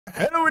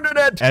Hello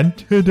internet! And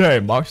today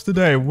marks the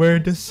day where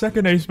the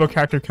second Facebook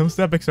character comes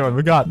to Epic Zone.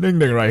 We got Ning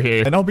Ning right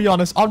here. And I'll be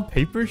honest, on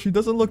paper, she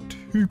doesn't look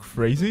too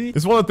crazy.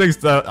 It's one of the things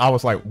that I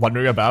was like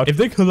wondering about. If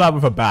they collab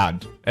with a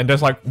band and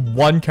there's like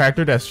one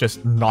character that's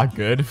just not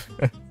good,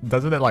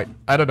 doesn't it like,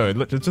 I don't know,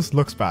 it just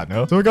looks bad,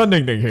 no? So we got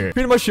Ning Ning here.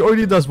 Pretty much she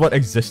already does what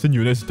existing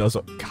units does,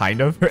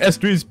 kind of. Her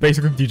S3 is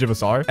basically DJ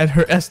Bazaar, and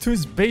her S2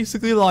 is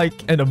basically like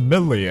an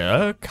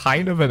Amelia,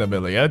 kind of an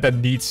Amelia that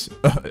needs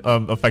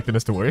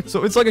effectiveness to work.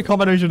 So it's like a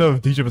combination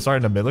of DJ Bazaar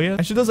and Amelia.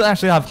 And she doesn't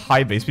actually have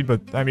high base speed,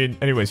 but I mean,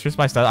 anyways, here's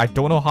my stat. I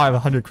don't know how I have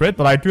 100 crit,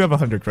 but I do have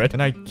 100 crit.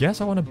 And I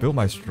guess I want to build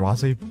my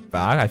Straze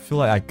back. I feel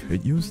like I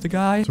could use the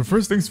guy. So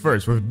first things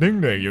first, with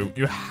Ning Ning,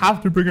 you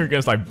have to bring her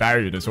against like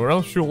barrier units, or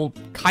else she'll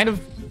kind of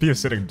be a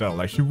sitting duck.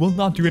 Like she will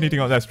not do anything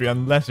on S3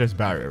 unless there's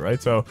barrier,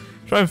 right? So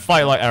try and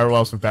fight like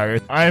ROLs with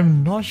barriers.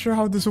 I'm not sure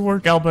how this will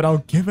work out, but I'll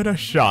give it a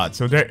shot.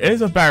 So there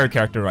is a barrier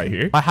character right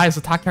here. My highest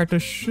attack character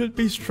should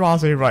be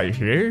Straze right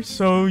here.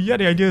 So yeah,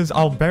 the idea is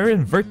I'll barrier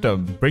invert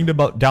them, bring them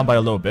down by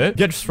a little bit,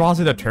 get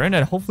Straze to turn,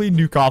 and hopefully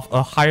nuke off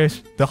the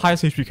highest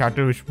HP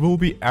character, which will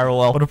be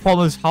ROL. But the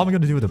problem is, how am I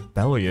gonna do with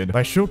Rebellion?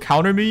 Like she'll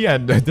counter me,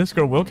 and this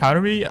girl will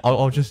counter me.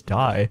 I'll just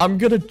die. I'm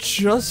gonna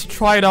just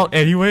try it out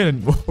anyway,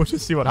 and we'll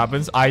just see what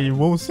happens. I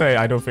will say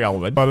I don't think I'll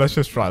win, but let's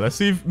just try. Let's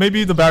see if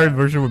maybe the barrier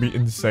version would be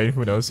insane.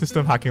 Who knows?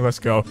 System hacking. Let's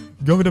go.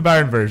 Go with the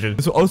barrier version.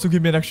 This will also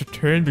give me an extra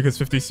turn because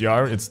 50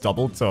 CR. It's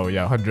doubled, so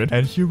yeah, 100.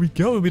 And here we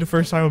go. It'll be the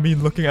first time of me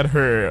looking at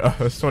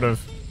her sort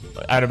of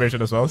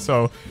animation as well.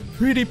 So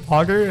pretty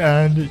pogger,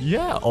 and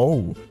yeah.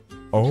 Oh,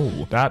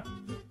 that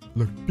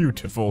look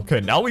beautiful.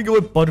 Okay, now we go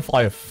with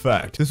butterfly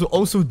effect. This will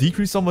also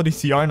decrease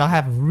somebody's CR, and I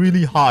have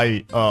really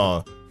high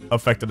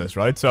effectiveness,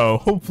 right? So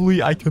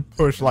hopefully I could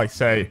push, like,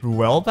 say,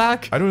 Ruel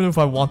back. I don't know if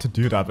I want to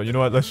do that, but you know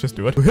what? Let's just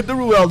do it. We hit the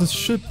Ruel. This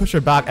should push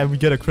her back, and we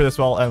get a crit as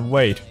well. And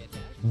wait,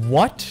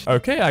 what?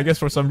 Okay, I guess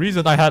for some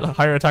reason I had a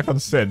higher attack on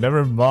Sid.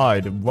 Never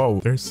mind. Whoa,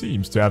 there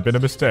seems to have been a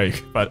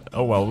mistake, but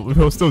oh well,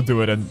 we'll still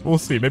do it, and we'll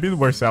see. Maybe it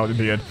works out in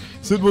the end.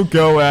 Sid will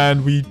go,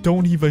 and we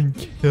don't even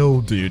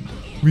kill, dude.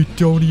 We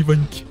don't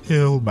even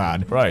kill,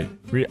 man. Right,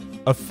 we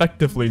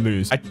effectively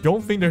lose. I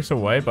don't think there's a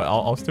way, but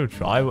I'll still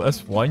try.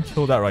 S1,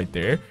 kill that right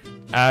there.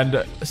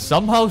 And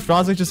somehow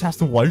Straze just has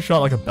to one-shot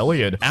like a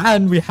Rebellion.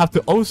 And we have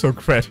to also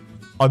crit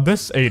on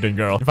this Aiden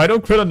girl. If I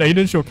don't crit on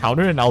Aiden, she'll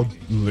counter and I'll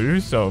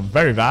lose. So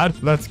very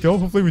bad. Let's go.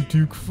 Hopefully we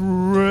do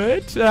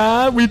crit.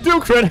 We do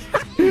crit.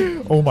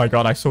 Oh my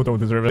god, I so don't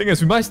deserve it. The thing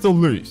is, we might still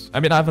lose.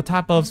 I mean, I have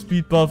attack buff,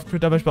 speed buff,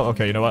 crit damage buff.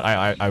 Okay, you know what?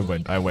 I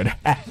win. I win.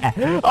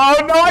 Oh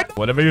no!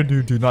 Whatever you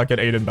do not get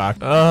Aiden back.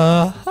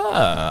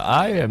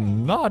 I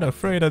am not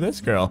afraid of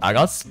this girl. I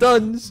got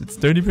stuns. It's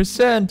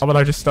 30%. How about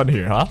I just stun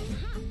here, huh?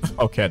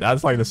 Okay,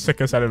 that's like the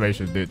sickest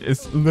animation, dude.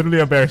 It's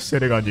literally a bear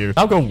sitting on you.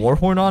 I'll go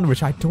Warhorn on,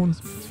 which I don't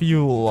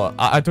feel...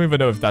 I don't even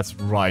know if that's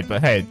right.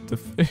 But hey,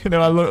 you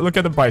know, look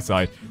at the bright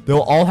side.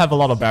 They'll all have a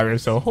lot of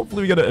barriers, so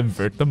hopefully we gotta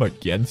invert them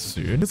again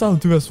soon. This I'll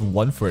do as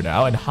one for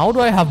now. And how do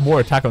I have more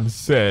attack on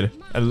Sid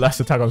and less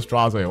attack on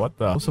Straze? What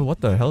the... Also,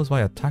 what the hell is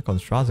my attack on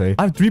Straze?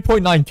 I have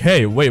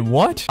 3.9k. Wait,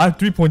 what? I have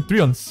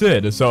 3.3 on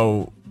Sid,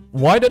 so...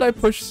 Why did I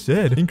push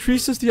Sid?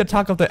 Increases the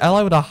attack of the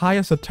ally with the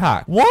highest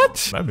attack.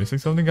 What? Am I missing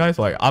something, guys?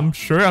 Like, I'm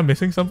sure I'm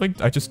missing something.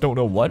 I just don't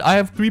know what. I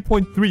have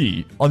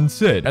 3.3 on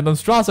Sid. And on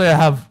Straze, I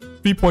have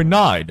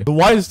 3.9. So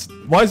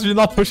why is he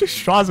not pushing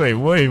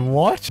Straze? Wait,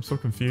 what? I'm so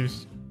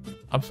confused.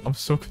 I'm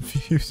so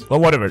confused.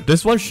 Well, whatever.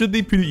 This one should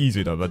be pretty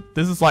easy though, but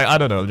this is like, I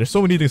don't know. There's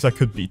so many things I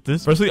could beat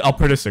this. Firstly, I'll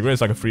put a cigarette.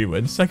 It's like a free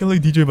win. Secondly,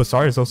 DJ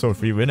Bazaar is also a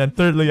free win. And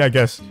thirdly, I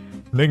guess...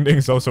 Ning Ning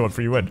is also a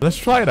free win. Let's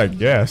try it, I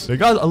guess. They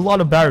got a lot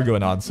of barrier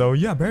going on. So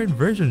yeah, barrier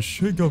inversion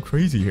should go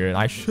crazy here. And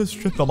I should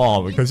strip them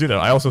all because, you know,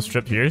 I also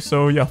stripped here.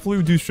 So yeah, hopefully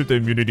we do strip the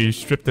immunity,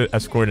 strip the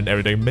escort and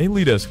everything.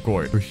 Mainly the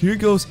escort. So here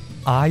goes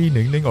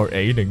AE-NING NING or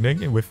AE-NING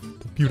NING with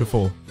the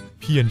beautiful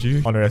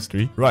PNG on her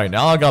S3. Right,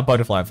 now I got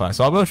butterfly effect.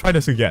 So I'm gonna try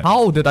this again.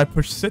 How did I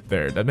push Sid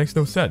there? That makes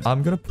no sense.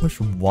 I'm gonna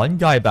push one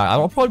guy back.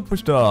 I'll probably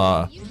push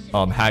the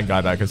hand guy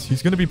back because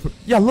he's gonna be...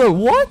 Yeah, look,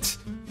 what?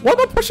 Why am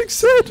I pushing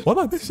Sid? What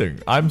am I missing?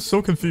 I'm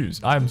so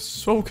confused. I'm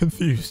so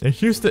confused. And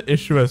here's the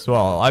issue as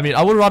well. I mean,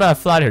 I would rather have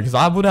flat here because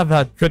I would have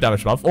had crit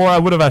damage buff, or I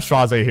would have had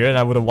Straze here and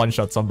I would have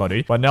one-shot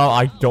somebody. But now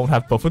I don't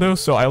have both of those,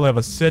 so I only have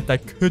a Sid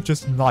that could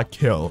just not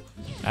kill.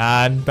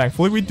 And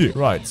thankfully we do.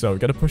 Right, so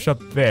gotta push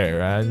up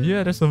there. And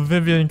yeah, there's a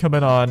Vivian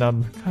coming on.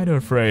 I'm kind of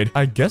afraid.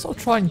 I guess I'll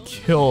try and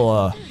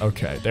kill...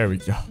 Okay, there we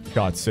go.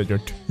 God, Sid, you're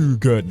too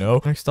good,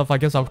 no? Next up, I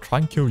guess I'll try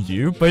and kill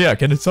you. But yeah,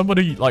 can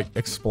somebody, like,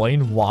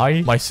 explain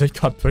why my Sid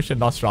got pushed and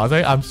not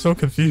Straze? I'm so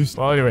confused.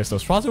 Well, anyway, so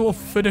Straze will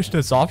finish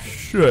this off.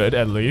 Should,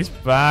 at least.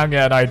 Bang,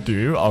 and I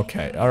do.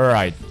 Okay,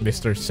 alright,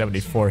 Mr.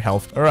 74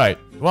 health. Alright.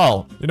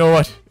 Well, you know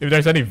what? If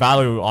there's any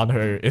value on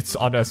her, it's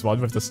on S1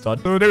 with the stun.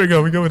 So there we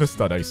go. We go with the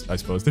stun, I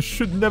suppose. This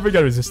should never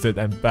get resisted.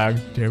 And bang,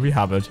 there we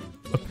have it.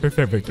 A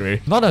perfect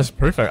victory. Not as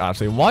perfect,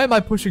 actually. Why am I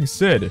pushing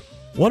Sid?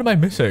 What am I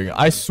missing?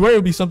 I swear it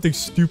would be something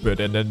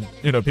stupid. And then,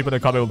 you know, people in the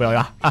comment will be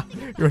like, ah,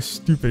 you're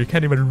stupid. You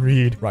can't even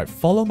read. Right,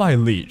 follow my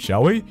lead,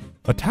 shall we?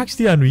 Attacks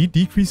the enemy,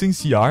 decreasing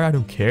CR. I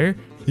don't care.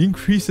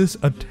 Increases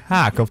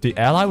attack of the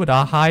ally with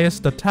the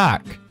highest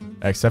attack.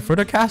 Except for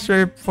the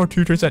caster for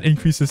 2%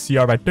 increases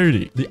CR by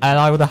 30. The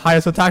ally with the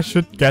highest attack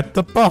should get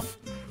the buff.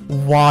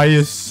 Why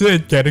is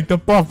Sid getting the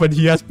buff when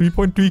he has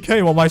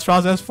 3.3k while my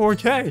Strauss has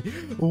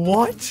 4k?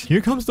 What?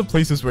 Here comes the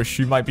places where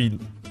she might be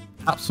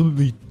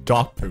absolutely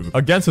dog poo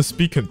against a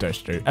speed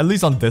contester. At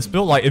least on this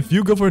build, like if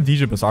you go for a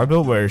DJ Bazaar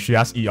build where she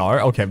has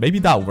ER, okay, maybe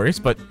that works,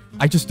 but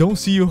I just don't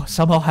see you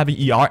somehow having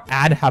ER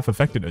and have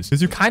effectiveness.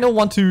 Because you kind of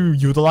want to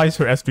utilize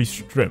her S3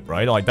 strip,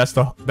 right? Like that's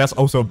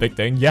also a big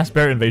thing. Yes,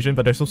 bear invasion,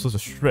 but there's also a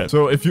strip.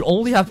 So if you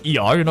only have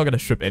ER, you're not gonna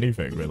strip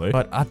anything, really.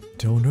 But I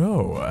don't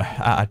know.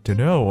 I don't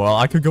know. Well,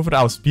 I could go for the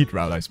outspeed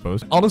route, I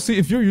suppose. Honestly,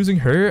 if you're using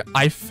her,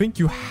 I think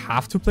you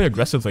have to play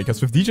aggressively.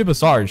 Because with DJ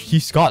Bazaar,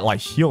 he's got like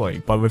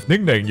healing. But with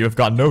Ning Ning, you've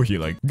got no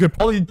healing. You could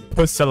probably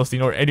put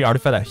Celestine or any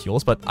artifact that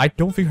heals, but I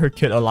don't think her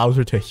kit allows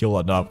her to heal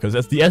enough. Because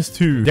as the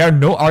S2, there are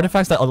no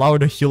artifacts that allow her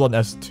to heal on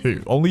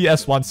S2. Only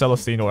S1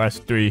 Celestine or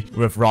S3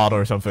 with Rod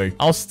or something.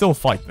 I'll still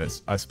fight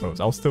this, I suppose.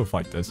 I'll still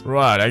fight this.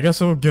 Right, I guess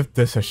we'll give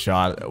this a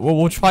shot.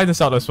 We'll try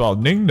this out as well.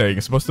 Ning Ning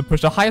is supposed to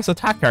push the highest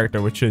attack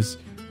character, which is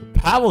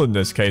Pavel in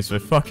this case,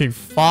 with fucking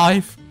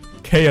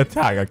 5k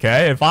attack,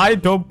 okay? If I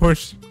don't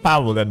push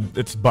Pavel, then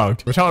it's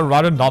bugged. Which I would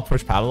rather not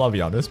push Pavel, I'll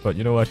be honest. But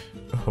you know what?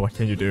 What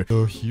can you do?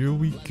 So here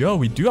we go.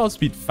 We do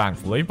outspeed,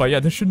 thankfully. But yeah,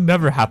 this should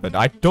never happen.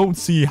 I don't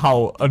see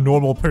how a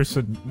normal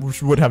person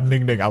would have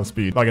Ning Ning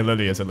outspeed. Like a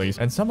Lilius, at least.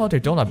 And somehow they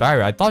don't have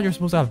barrier. I thought you're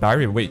supposed to have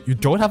barrier. Wait, you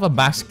don't have a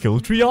max skill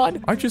tree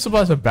on? Aren't you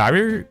supposed to have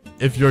barrier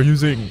if you're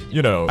using,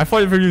 you know... I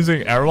thought if you're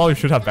using Airwall, you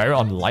should have barrier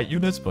on light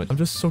units. But I'm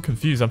just so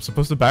confused. I'm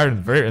supposed to barrier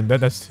invert and then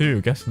that's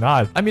 2. Guess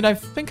not. I mean, I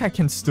think I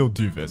can still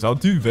do this. I'll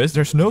do this.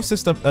 There's no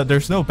system...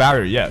 there's no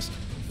barrier, yes.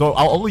 So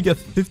I'll only get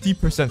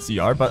 50%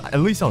 CR, but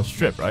at least I'll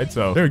strip, right?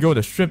 So there we go,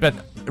 the strip and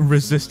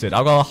resisted.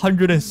 I got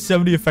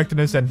 170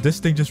 effectiveness and this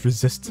thing just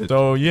resisted.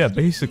 So yeah,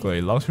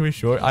 basically, long story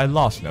short, I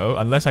lost, no?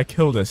 Unless I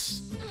kill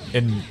this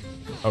in...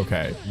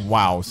 Okay,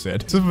 wow,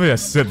 Sid. This is a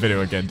Sid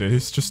video again, dude.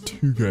 It's just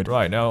too good.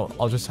 Right, now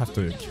I'll just have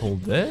to kill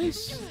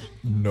this.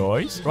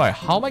 Nice. Right,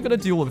 how am I gonna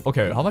deal with...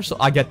 Okay, how much...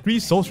 I get 3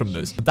 souls from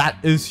this. That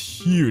is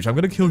huge. I'm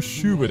gonna kill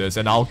Shu with this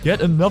and I'll get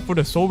enough for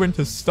the soul wind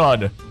to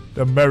stun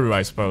the Meru,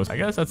 I suppose. I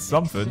guess that's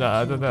something.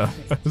 I don't know.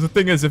 The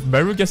thing is, if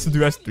Meru gets to do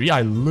S3,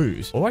 I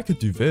lose. Or I could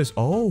do this.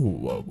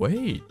 Oh,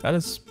 wait. That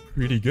is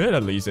pretty good,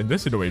 at least in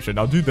this situation.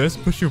 I'll do this,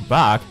 push you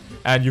back,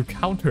 and you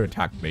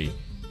counter-attack me.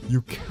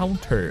 You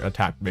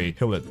counter-attack me.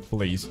 Kill it,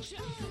 please.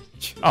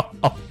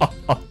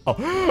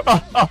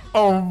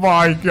 Oh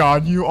my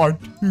god, you are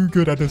too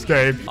good at this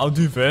game. I'll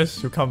do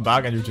this, you'll come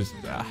back and you just...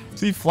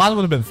 See, Flan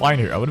would have been fine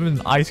here. I would have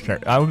been an ice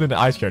character. I would have been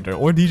an ice character.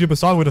 Or DJ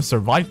Bazaar would have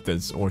survived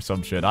this or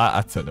some shit.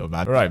 I don't know,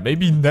 man. Alright,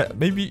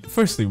 maybe...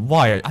 Firstly,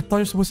 why? I thought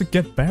you're supposed to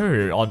get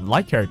barrier on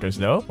light characters,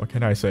 no? What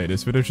can I say?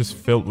 This video is just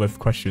filled with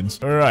questions.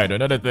 Alright,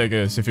 another thing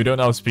is, if you don't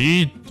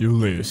outspeed, you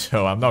lose.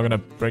 So I'm not gonna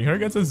bring her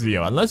against a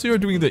Zeo. Unless you're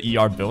doing the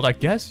ER build, I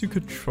guess you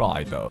could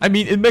try, though. I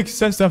mean, it makes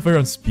sense to have her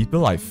on speed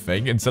build, I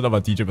think, instead of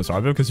a DJ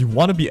Bazaar build, because you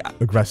want to be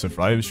aggressive,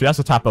 right? She has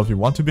a tap buff, you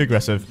want to be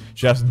aggressive.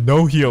 She has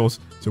no heals,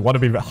 so you want to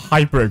be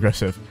hyper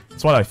aggressive.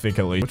 That's what I think,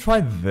 at least.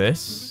 We'll try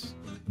this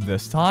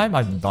time.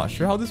 I'm not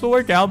sure how this will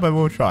work out, but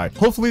we'll try.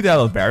 Hopefully they have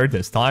a barrier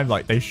this time,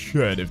 like they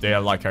should if they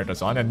have light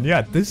characters on. And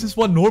yeah, this is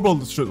what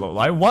normal should look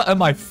like. What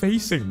am I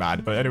facing,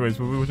 man? But anyways,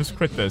 we'll just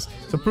crit this.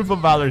 It's a Proof of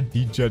Valor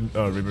degen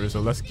remover,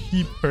 so let's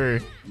keep her,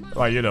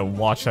 like, you know,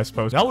 watched, I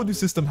suppose. Now we'll do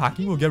system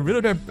hacking. We'll get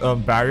rid of their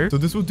barrier, so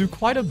this will do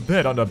quite a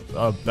bit on the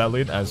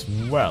Belian as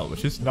well,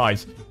 which is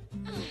nice.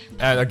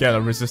 And again, a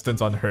resistance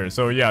on her.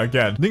 So yeah,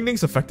 again, Ning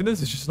Ning's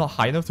effectiveness is just not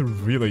high enough to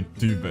really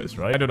do this,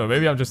 right? I don't know.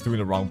 Maybe I'm just doing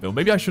the wrong build.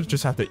 Maybe I should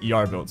just have the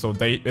ER build. So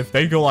if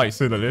they go like,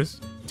 so that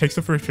is, takes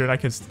the first turn, I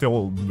can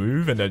still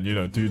move and then, you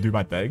know, do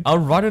my thing. I'll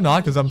rather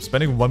not because I'm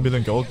spending 1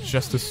 million gold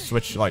just to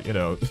switch, like, you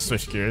know,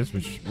 switch gears,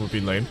 which would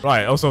be lame.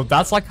 Right. Also,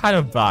 that's like kind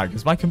of bad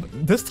because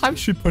this time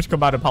she pushed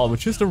Combat and Power,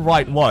 which is the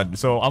right one.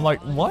 So I'm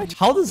like, what?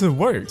 How does it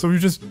work? So you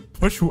just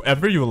push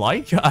whoever you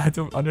like? I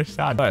don't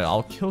understand. Right,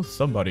 I'll kill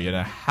somebody and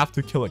I have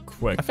to kill it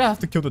quick. I think I have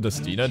to kill the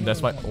Destina and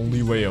that's my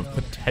only way of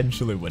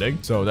potentially winning.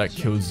 So that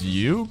kills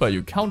you, but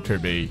you counter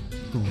me.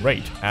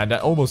 Great. And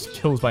that almost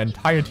kills my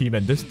entire team,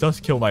 and this does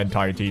kill my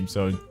entire team,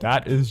 so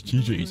that is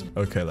GG's.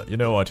 Okay, you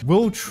know what?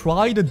 We'll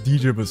try the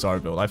DJ Bazaar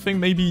build. I think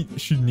maybe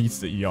she needs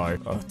the ER.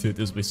 Oh, dude,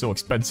 this will be so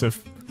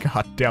expensive.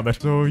 God damn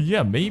it. So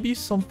yeah, maybe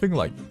something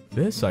like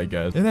this, I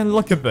guess. And then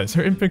look at this.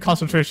 Her infinite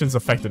concentration is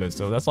effectiveness,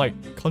 so that's like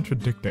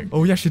contradicting.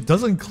 Oh yeah, she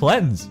doesn't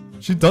cleanse.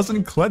 She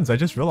doesn't cleanse. I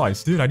just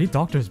realized. Dude, I need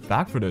Doctor's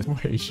back for this.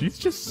 Wait, she's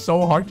just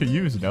so hard to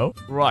use, no?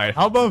 Right,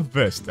 how about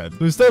this then?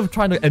 So instead of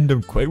trying to end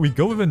them quick, we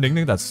go with a Ning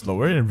Ning that's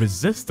slower and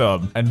resist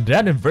them. And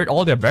then invert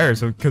all their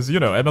barriers. Because, you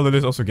know,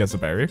 Emily also gets a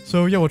barrier.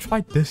 So yeah, we'll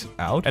try this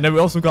out. And then we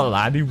also got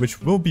Landy,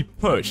 which will be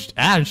pushed.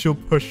 And she'll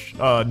push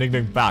Ning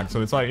Ning back.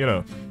 So it's like, you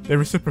know, they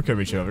reciprocate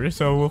each other.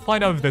 So we'll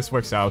find out if this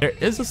works out. There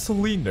is a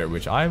Celine there,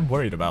 which I'm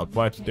worried about.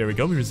 But there we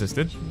go, we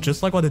resisted.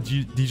 Just like what the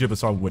DJ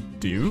Bazaar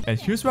would do. And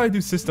here's where I do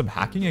system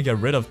hacking and get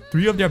rid of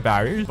 3 of their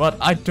barriers. But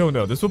I don't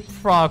know. This will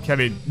proc... I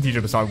mean,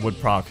 DJ Bazaar would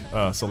proc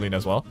Celine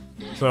as well.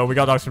 So we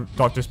got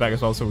Doctor's back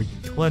as well. So we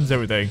cleanse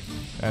everything.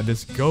 And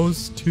this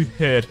goes to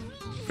hit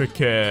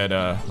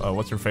freaking,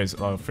 what's her face?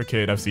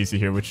 Freaking FCC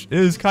here, which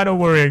is kind of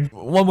worrying.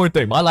 One more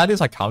thing, my land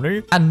is like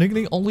counter, and Ning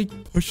Ning only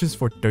pushes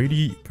for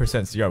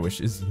 30% CR,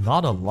 which is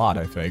not a lot,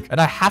 I think. And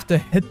I have to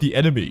hit the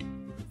enemy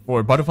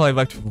for butterfly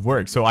effect to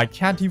work, so I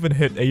can't even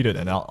hit Aiden,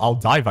 and I'll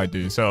die if I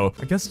do. So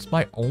I guess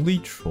my only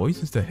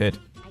choice is to hit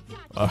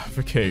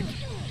freaking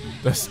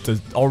that's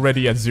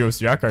already at 0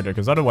 CR character,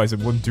 because otherwise it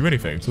wouldn't do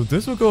anything. So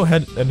this will go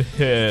ahead and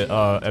hit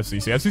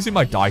FCC. FCC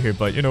might die here,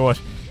 but you know what?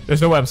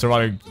 There's no way I'm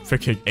surviving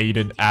freaking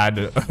Aiden and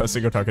a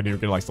single target who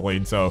can like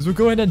Celine. So we'll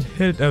go ahead and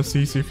hit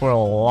FCC for a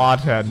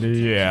lot. And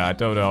yeah, I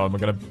don't know. Am I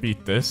gonna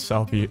beat this?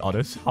 I'll be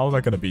honest. How am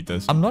I gonna beat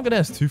this? I'm not gonna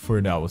S2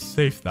 for now. We'll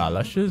save that.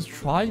 Let's just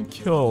try and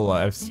kill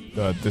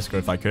this girl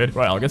if I could.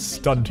 Right, I'll get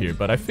stunned here,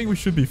 but I think we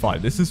should be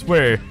fine. This is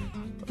where,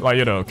 like,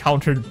 you know,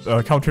 counter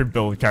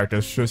build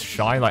characters just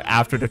shine, like,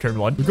 after the turn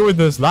 1. We go with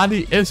this.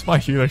 Landy is my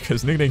healer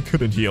because Ning Ning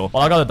couldn't heal.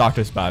 Well, I got a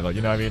Doctor's Bag, but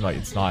you know what I mean? Like,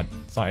 it's not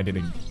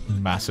anything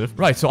massive.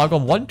 Right, so I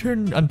got 1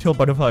 turn until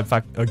Butterfly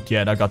Effect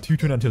again. I got 2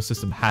 turn until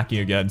System Hacking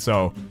again.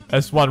 So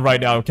S1 right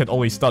now can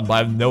only stun, but I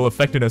have no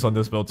effectiveness on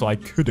this build, so I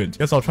couldn't.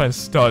 Guess I'll try and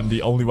stun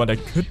the only one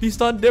that could be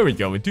stunned. There we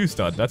go, we do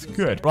stun. That's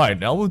good. Right,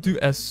 now we'll do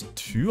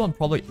S2 on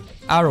probably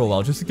Arrow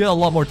Well, just to get a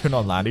lot more turn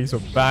on Landy.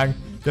 So bang.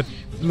 Get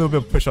a little bit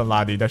of push on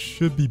Landy. That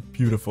should be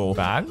beautiful.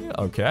 Bang.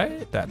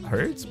 Okay. That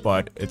hurts,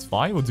 but it's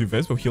fine. We'll do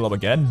this. We'll heal up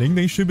again. Ning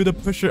Ning should be the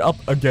pusher up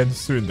again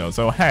soon, though.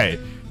 So, hey,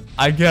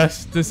 I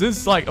guess this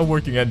is like a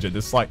working engine.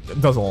 This like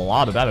does a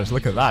lot of damage.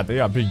 Look at that. They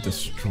are being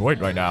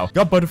destroyed right now.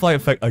 Got Butterfly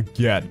Effect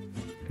again.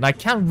 And I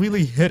can't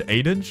really hit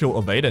Aiden. She'll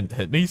evade and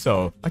hit me.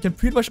 So, I can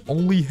pretty much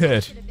only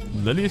hit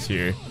Lilius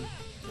here.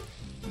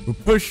 We'll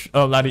push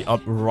Landy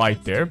up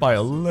right there by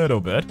a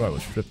little bit. Right, we'll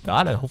strip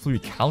that, and hopefully we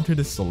counter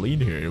the Celine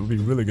here. It would be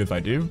really good if I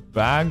do.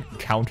 Bang,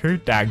 counter,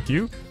 thank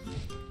you.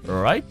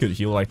 Alright, good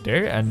heal right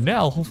there. And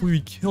now, hopefully we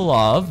kill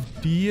off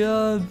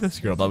this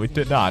girl, but we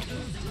did not.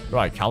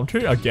 Right, counter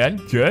again.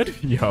 Good.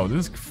 Yo,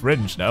 this is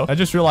cringe now. I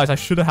just realized I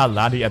should have had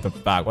Landy at the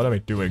back. What am I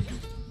doing?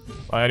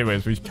 Well,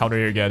 anyways, we counter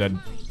here again, and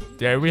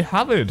there we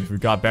have it. We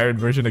got Baron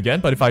version again,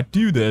 but if I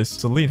do this,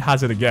 Celine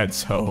has it again,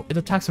 so it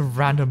attacks a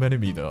random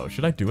enemy though.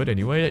 Should I do it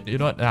anyway? You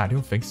know what? Nah, I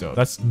don't think so.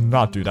 Let's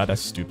not do that. That's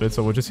stupid.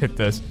 So we'll just hit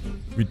this.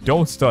 We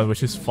don't stun,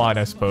 which is fine,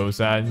 I suppose.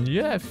 And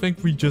yeah, I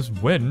think we just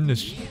win.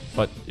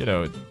 But, you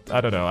know,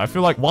 I don't know. I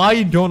feel like,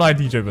 why don't I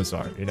DJ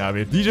Bazaar? You know what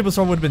I mean? DJ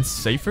Bazaar would have been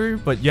safer,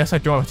 but yes, I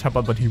don't have a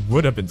tempo, but he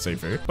would have been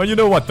safer. But you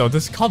know what, though?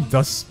 This comp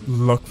does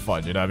look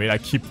fun, you know what I mean? I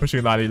keep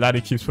pushing Landy. Landy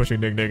keeps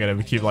pushing Ning Ning, and then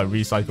we keep, like,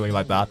 recycling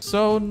like that.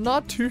 So,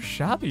 not too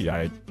shabby,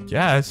 I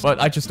guess.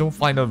 But I just don't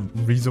find a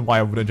reason why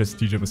I wouldn't just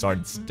DJ Bazaar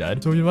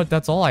instead. So, you know what?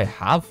 That's all I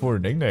have for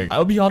Ning Ning.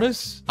 I'll be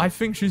honest, I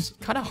think she's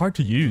kind of hard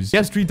to use.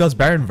 PS3 does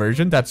Baron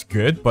version. That's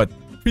good, but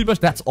pretty much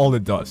that's all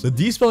it does. The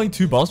Despelling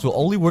 2 buffs will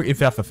only work if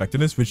you have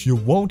effectiveness, which you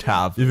won't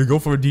have if you go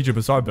for a DJ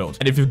Bazaar build.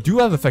 And if you do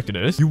have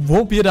effectiveness, you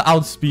won't be able to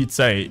outspeed,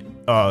 say,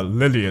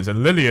 Lilius,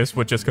 and Lilius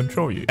would just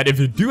control you. And if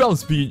you do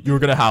outspeed, you're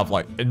gonna have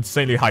like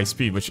insanely high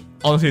speed, which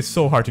honestly is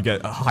so hard to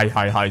get a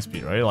high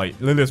speed, right? Like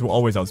Lilius will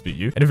always outspeed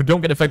you. And if you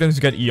don't get effectiveness,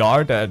 you get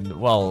ER, then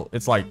well,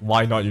 it's like,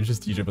 why not use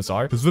just DJ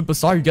Bazaar? Because with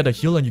Bazaar, you get a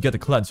heal and you get the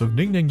cleanse. So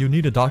Ning Ning, you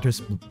need a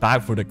Doctor's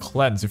Bag for the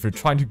cleanse if you're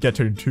trying to get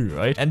turn 2,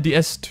 right? And the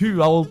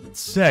S2, I will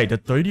say the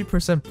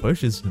 30%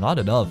 push is not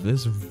enough.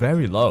 It's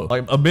very low.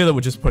 Like a melee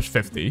would just push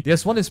 50. The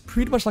S1 is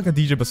pretty much like a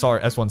DJ Bazaar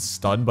S1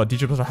 stun, but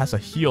DJ Bazaar has a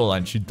heal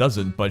and she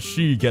doesn't, but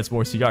she gets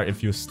more CR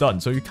if you stun.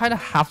 So you kind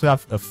of have to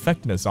have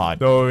effectiveness on.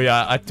 So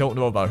yeah, I don't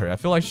know about her. I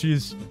feel like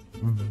she's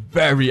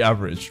very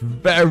average.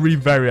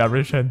 Very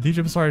average. And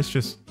DJ Bazaar is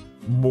just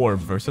more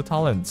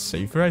versatile and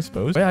safer, I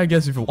suppose. But yeah, I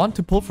guess if you want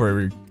to pull for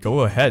her, go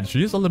ahead.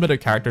 She is a limited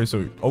character,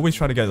 so always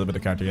try to get a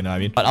limited character, you know what I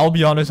mean? But I'll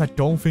be honest, I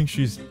don't think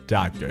she's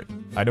that good.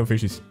 I don't think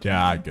she's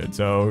that good.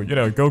 So, you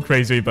know, go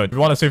crazy. But if you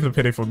want to save the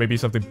pity for maybe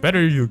something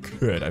better, you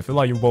could. I feel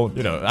like you won't,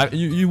 you know,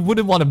 you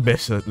wouldn't want to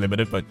miss a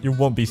limited, but you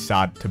won't be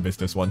sad to miss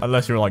this one.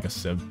 Unless you're like a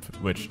simp,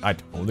 which I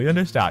totally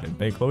understand. If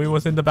May Chloe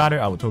was in the banner,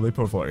 I would totally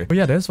pull for her. But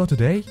yeah, that's for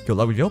today. Good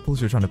luck with your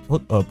pulls. You're trying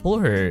to pull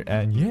her.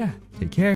 And yeah, take care.